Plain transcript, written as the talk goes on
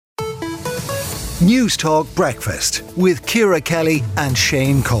News Talk Breakfast with Ciara Kelly and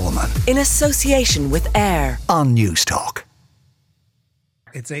Shane Coleman. In association with AIR On News Talk.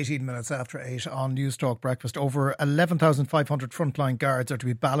 It's 18 minutes after 8 on News Talk Breakfast. Over 11,500 frontline guards are to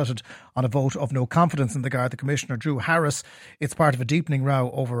be balloted on a vote of no confidence in the Garda Commissioner Drew Harris. It's part of a deepening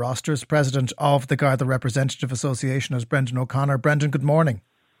row over rosters. President of the Garda Representative Association is Brendan O'Connor. Brendan, good morning.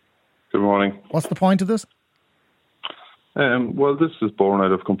 Good morning. What's the point of this? Well, this is born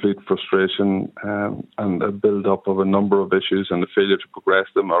out of complete frustration and a build-up of a number of issues and the failure to progress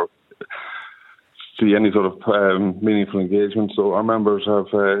them or see any sort of meaningful engagement. So our members have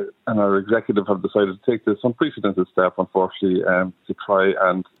and our executive have decided to take this unprecedented step, unfortunately, to try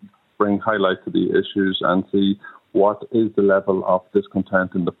and bring highlight to the issues and see what is the level of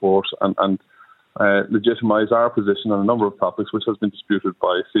discontent in the force and legitimise our position on a number of topics which has been disputed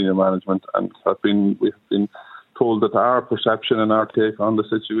by senior management and we have been told that our perception and our take on the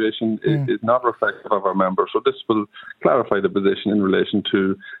situation is not reflective of our members. So this will clarify the position in relation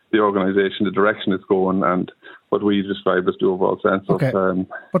to the organisation, the direction it's going, and what we describe as the overall sense of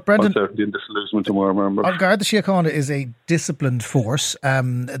but Brendan, uncertainty and disillusionment among our members. Garda Síochána is a disciplined force.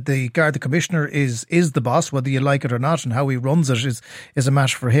 The Garda Commissioner is the boss, whether you like it or not, and how he runs it is a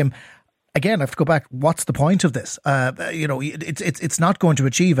matter for him. Again, I have to go back. What's the point of this? It's not going to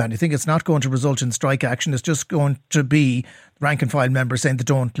achieve anything. It's not going to result in strike action. It's just going to be rank and file members saying they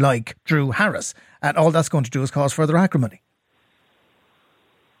don't like Drew Harris, and all that's going to do is cause further acrimony.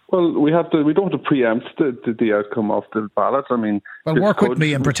 Well, we don't have to preempt the outcome of the ballot. I mean, work with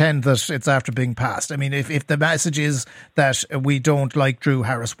me and pretend that it's after being passed. I mean, if the message is that we don't like Drew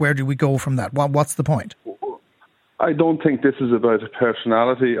Harris, where do we go from that? What's the point? I don't think this is about a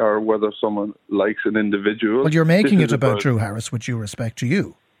personality or whether someone likes an individual. Well, you're making it about Drew Harris, with due respect to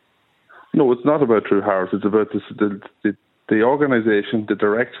you. No, it's not about Drew Harris. It's about the organisation, the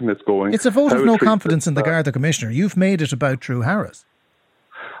direction it's going. It's a vote of no confidence in the Garda Commissioner. You've made it about Drew Harris.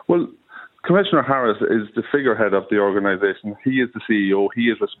 Well, Commissioner Harris is the figurehead of the organisation. He is the CEO.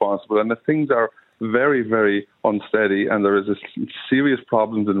 He is responsible. And if things are very, very unsteady and there is serious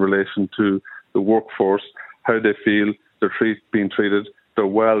problems in relation to the workforce, how they feel, they're being treated, their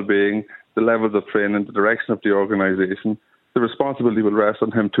well-being, the levels of training, the direction of the organisation, the responsibility will rest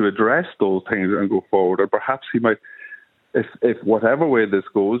on him to address those things and go forward. Or perhaps he might, if whatever way this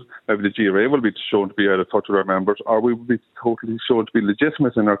goes, maybe the GRA will be shown to be out of touch with our members, or we will be totally shown to be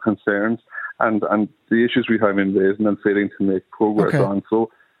legitimate in our concerns and the issues we have in raising and failing to make progress on. So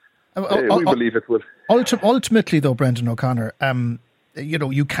we believe it will. Ultimately, though, Brendan O'Connor,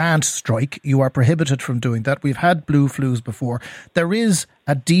 you can't strike. You are prohibited from doing that. We've had blue flus before. There is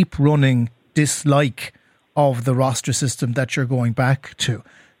a deep running dislike of the roster system that you're going back to.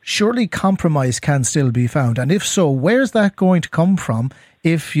 Surely compromise can still be found. And if so, where's that going to come from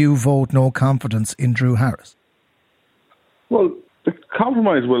if you vote no confidence in Drew Harris? Well, the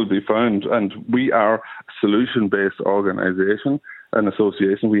compromise will be found, and we are a solution-based organisation, an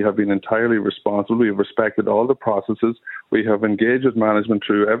association. We have been entirely responsible. We have respected all the processes. We have engaged with management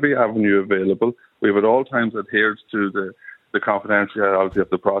through every avenue available. We have at all times adhered to the confidentiality of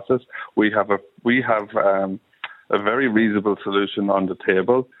the process. We have a very reasonable solution on the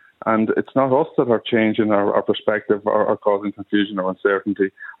table, and it's not us that are changing our perspective or causing confusion or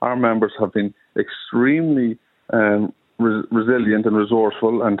uncertainty. Our members have been extremely resilient and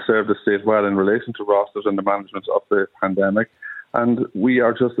resourceful and served the state well in relation to rosters and the management of the pandemic. And we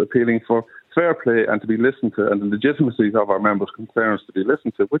are just appealing for fair play and to be listened to, and the legitimacy of our members' concerns to be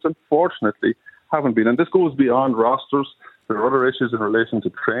listened to, which unfortunately haven't been. And this goes beyond rosters. There are other issues in relation to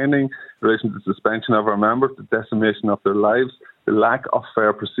training, in relation to the suspension of our members, the decimation of their lives, the lack of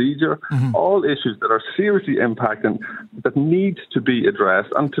fair procedure, all issues that are seriously impacting, that need to be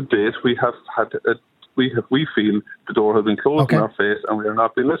addressed. And to date, we feel the door has been closed in our face and we are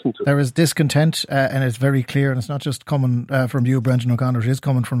not being listened to. There is discontent and it's very clear, and it's not just coming from you, Brendan O'Connor, it is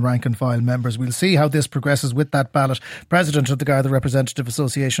coming from rank and file members. We'll see how this progresses with that ballot. President of the Garda Representative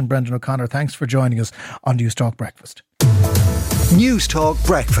Association, Brendan O'Connor, thanks for joining us on News Talk Breakfast. News Talk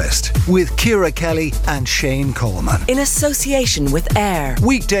Breakfast with Ciara Kelly and Shane Coleman. In association with AIR.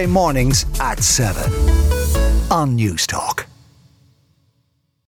 Weekday mornings at 7 on News Talk.